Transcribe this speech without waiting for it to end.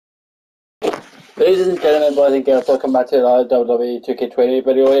Ladies and gentlemen, boys and girls, welcome back to another WWE 2K20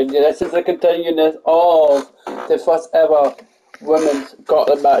 video. And this is a continuance of the first ever Women's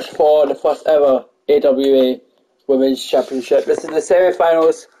Gauntlet match for the first ever AWA Women's Championship. This is the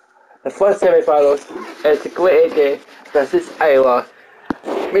semi-finals. The first semi-finals is the Gaulet AJ versus Isla.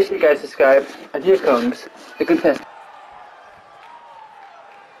 Make sure you guys subscribe, and here comes the contestant.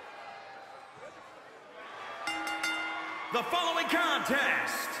 The following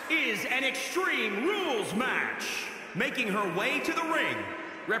contest is an Extreme Rules match. Making her way to the ring,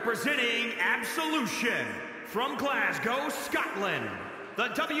 representing Absolution from Glasgow, Scotland, the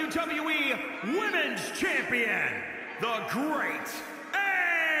WWE Women's Champion, the Great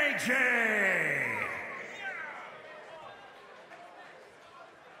AJ.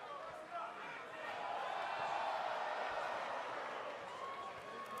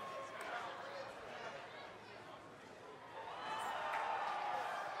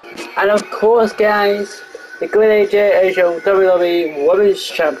 And of course, guys, the Gaulet AJ is your WWE Women's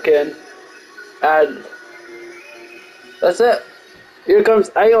Champion, and that's it. Here comes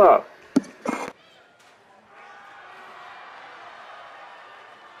Isla.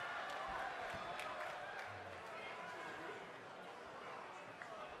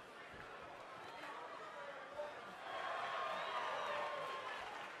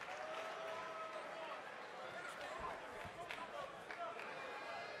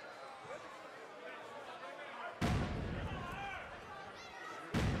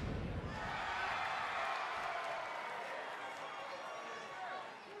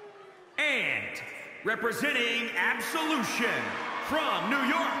 And representing Absolution from New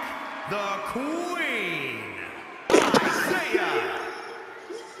York, the Queen, Isla.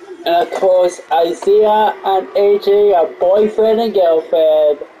 And of course, Isla and AJ are boyfriend and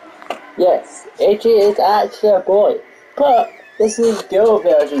girlfriend. Yes, AJ is actually a boy, but this is his girl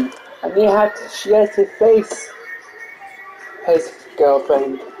version, and she has to face his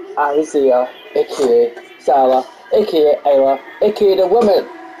girlfriend, Isla, aka Sarah, aka Isla, aka the woman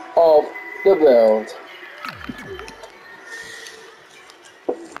of the world.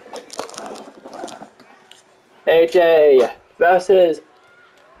 AJ versus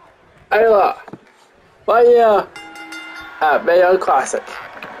Isla right here at Mayo Classic.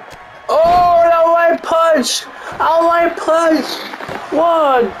 Oh, that right punch! That right punch!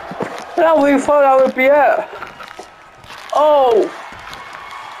 One! Now we thought that would be it. Oh!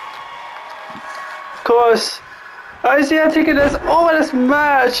 Of course, Isla taking this over this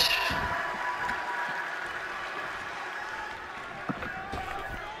match.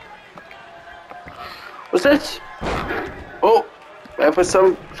 What's this? Oh, there for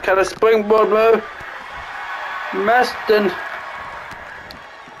some kind of springboard move. Meston.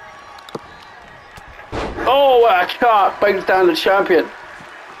 Oh, what a chop brings down the champion.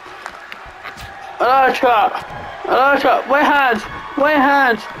 Another chop. Another chop. Right hand. Right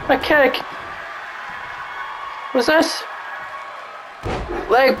hand. A kick. What's this?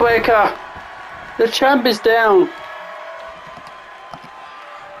 Leg breaker. The champ is down.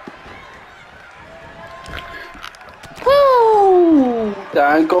 Woo!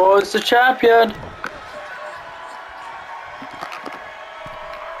 Down goes the champion.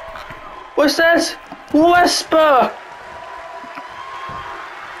 What's this? Whisper.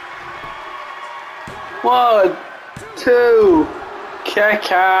 1, 2,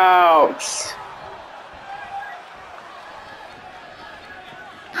 kick outs.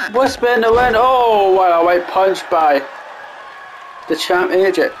 Whisper in the wind. Oh, what a right punch by the champ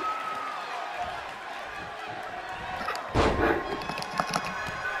AJ.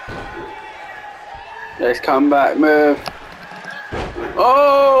 Nice comeback move.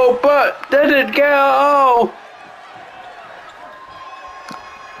 Oh, but didn't get it. Oh.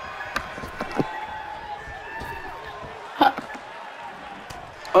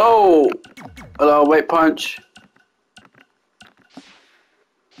 Oh, hello, weight punch.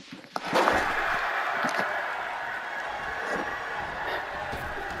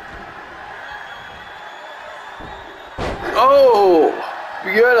 Oh,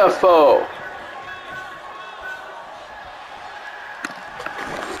 beautiful.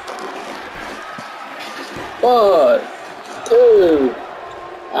 One, two,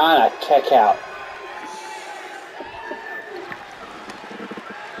 and a kick out.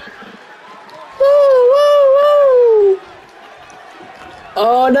 Woo, woo, woo.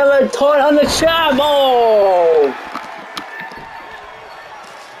 Oh, another taunt on the champ. Oh,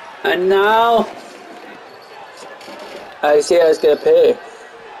 and now Isla's gonna pay.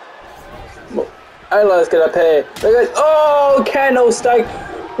 Isla's gonna pay. Oh, candle strike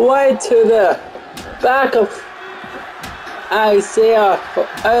right to the back of Isla.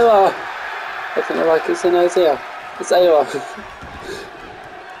 Looking like it's in Isaiah. It's Isla.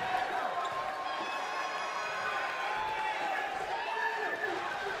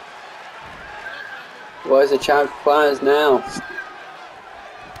 What is the champ plans now?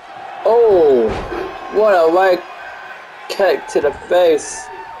 Oh, what a leg kick to the face.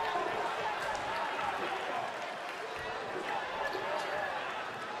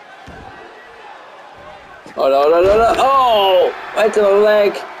 Oh no, no, no, no. Oh, right to the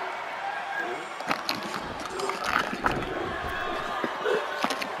leg.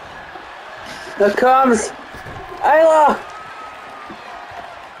 Here comes Isla.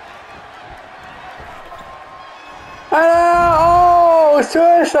 Oh,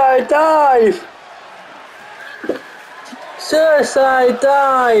 suicide dive. Suicide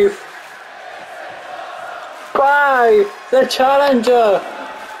dive by the challenger.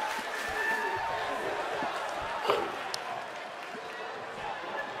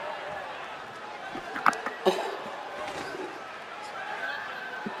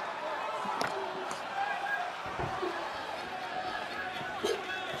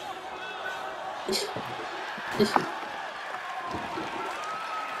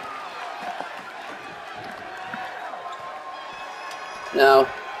 Now,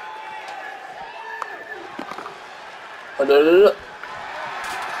 oh, no, no, no.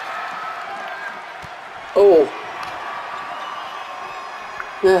 Oh,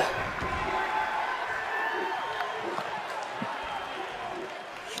 yeah.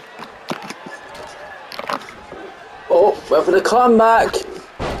 Oh, well, for the comeback,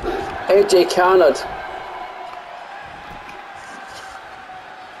 AJ countered.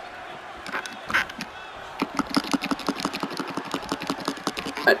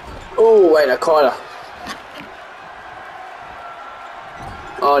 Oh, wait, a corner.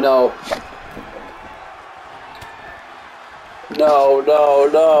 Oh no. No, no,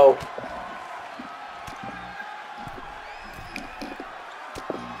 no.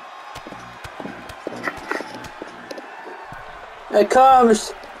 It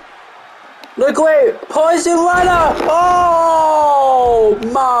comes. Look away. Poison runner. Oh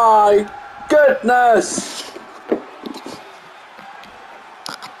my goodness.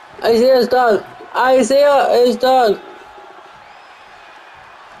 Isaiah's done. Isaiah is done.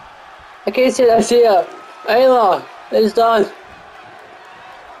 I can't see Isaiah. Isla is done.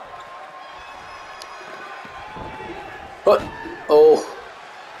 What? Oh.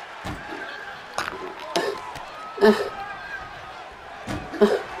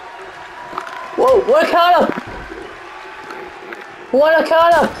 Whoa, what a counter! What a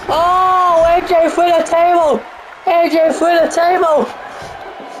counter! Oh, AJ through the table! AJ through the table!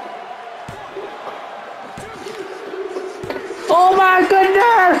 Oh my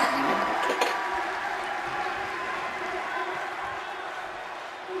goodness!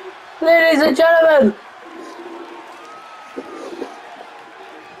 Ladies and gentlemen!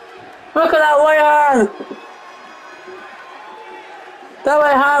 Look at that right hand! That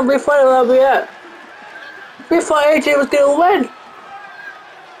right hand, we thought it would be it. We thought AJ was going to win.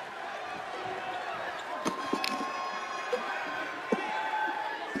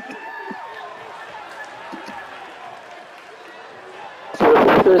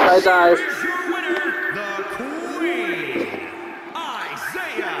 Suicide dive. Here's your winner, the Queen,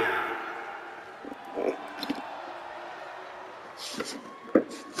 Isaiah.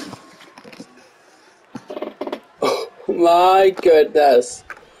 My goodness.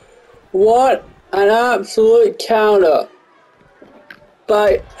 What an absolute counter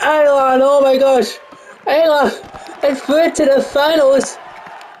by Isla. Oh my gosh. Isla is through to the finals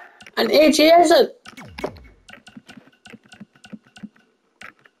and AJ isn't.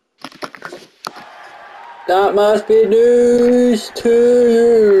 That must be news to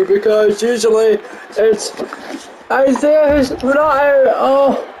you because usually it's Isaiah who's not out.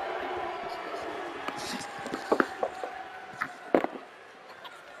 Oh.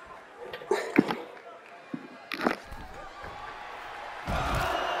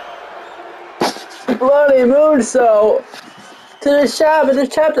 Bloody moonsault to the champ and the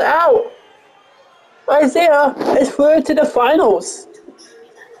champ's out. Isaiah is through to the finals.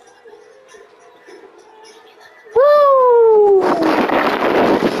 Woo!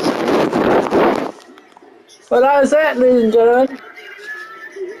 Well, that's it, ladies and gentlemen.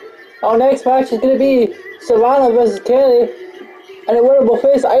 Our next match is going to be Savannah versus Kelly, and the winner will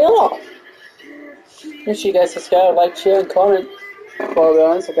face Isla. Make sure you guys subscribe, like, share, and comment. Follow me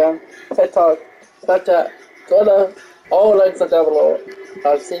on Instagram, TikTok, Snapchat, Twitter. All links are down below.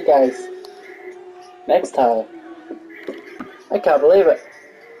 I'll see you guys next time. I can't believe it.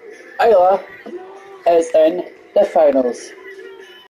 Isla is in the finals.